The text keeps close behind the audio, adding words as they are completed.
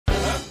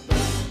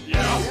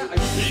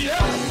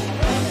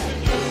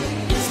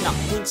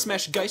Flint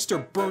Smash Geist or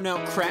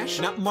Burnout Crash.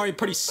 Not Mario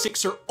Party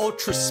 6 or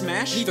Ultra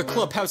Smash. Neither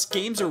Clubhouse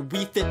Games or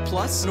Wii Fit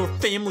Plus. Nor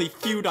Family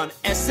Feud on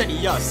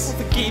SNES. All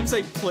the games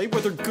I play,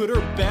 whether good or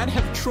bad,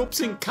 have tropes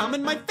in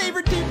common. My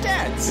favorite two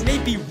dads. They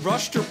may be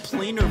rushed or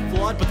plain or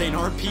flawed, but they ain't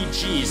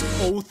RPGs.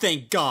 Oh,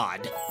 thank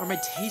God. Are my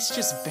tastes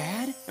just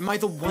bad? Am I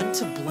the one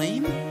to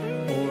blame?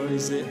 Or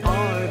is it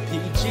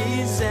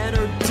RPGs that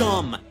are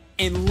dumb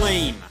and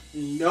lame?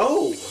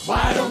 No!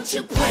 Why don't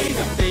you play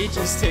them? They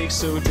just take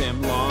so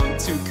damn long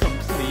to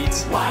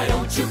complete. Why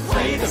don't you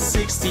play them?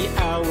 60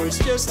 hours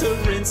just to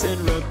rinse and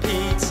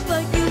repeat.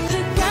 But you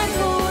could grind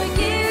for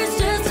years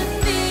just to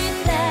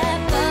beat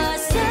that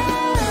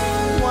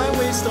puzzle. Why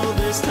waste all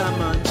this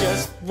time on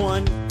just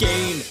one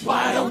game?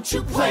 Why don't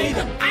you play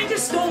them? I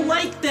just don't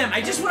like them.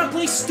 I just want to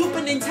play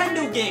stupid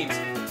Nintendo games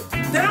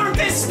that aren't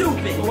this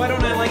stupid. Why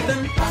don't I like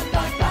them?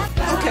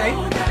 Okay.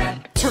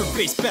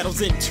 Turn-based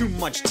battles and too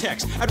much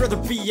text. I'd rather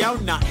be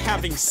out not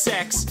having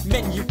sex.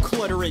 Menu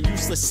clutter and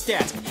useless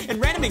stats.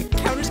 And random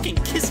encounters can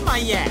kiss my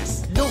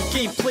ass. No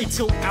gameplay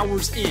till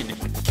hours in.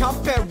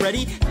 Combat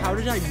ready? How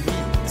did I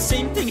win?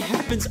 Same thing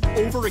happens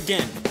over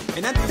again.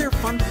 And that their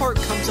fun part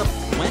comes up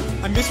when?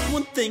 I missed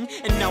one thing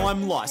and now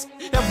I'm lost.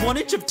 That 1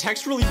 inch of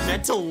text really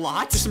meant a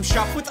lot. There's some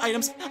shop with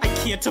items I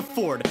can't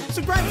afford.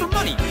 So grind for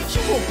money,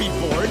 you won't be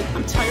bored.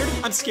 I'm tired,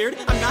 I'm scared,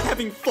 I'm not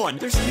having fun.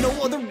 There's no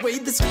other way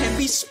this can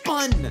be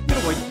spun. What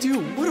do I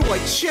do? What do I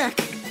check?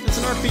 It's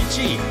an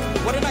RPG.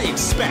 What did I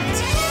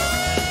expect?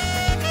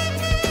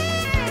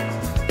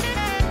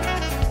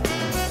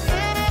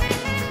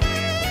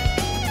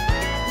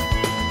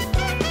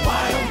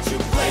 Why don't you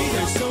play them?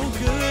 They're so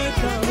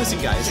good.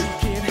 Listen, guys. You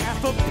can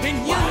have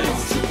opinions. Why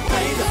don't you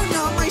play them? They're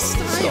not my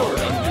style.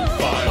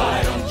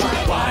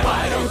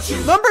 Why don't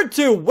you? Number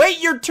 2, wait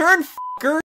your turn.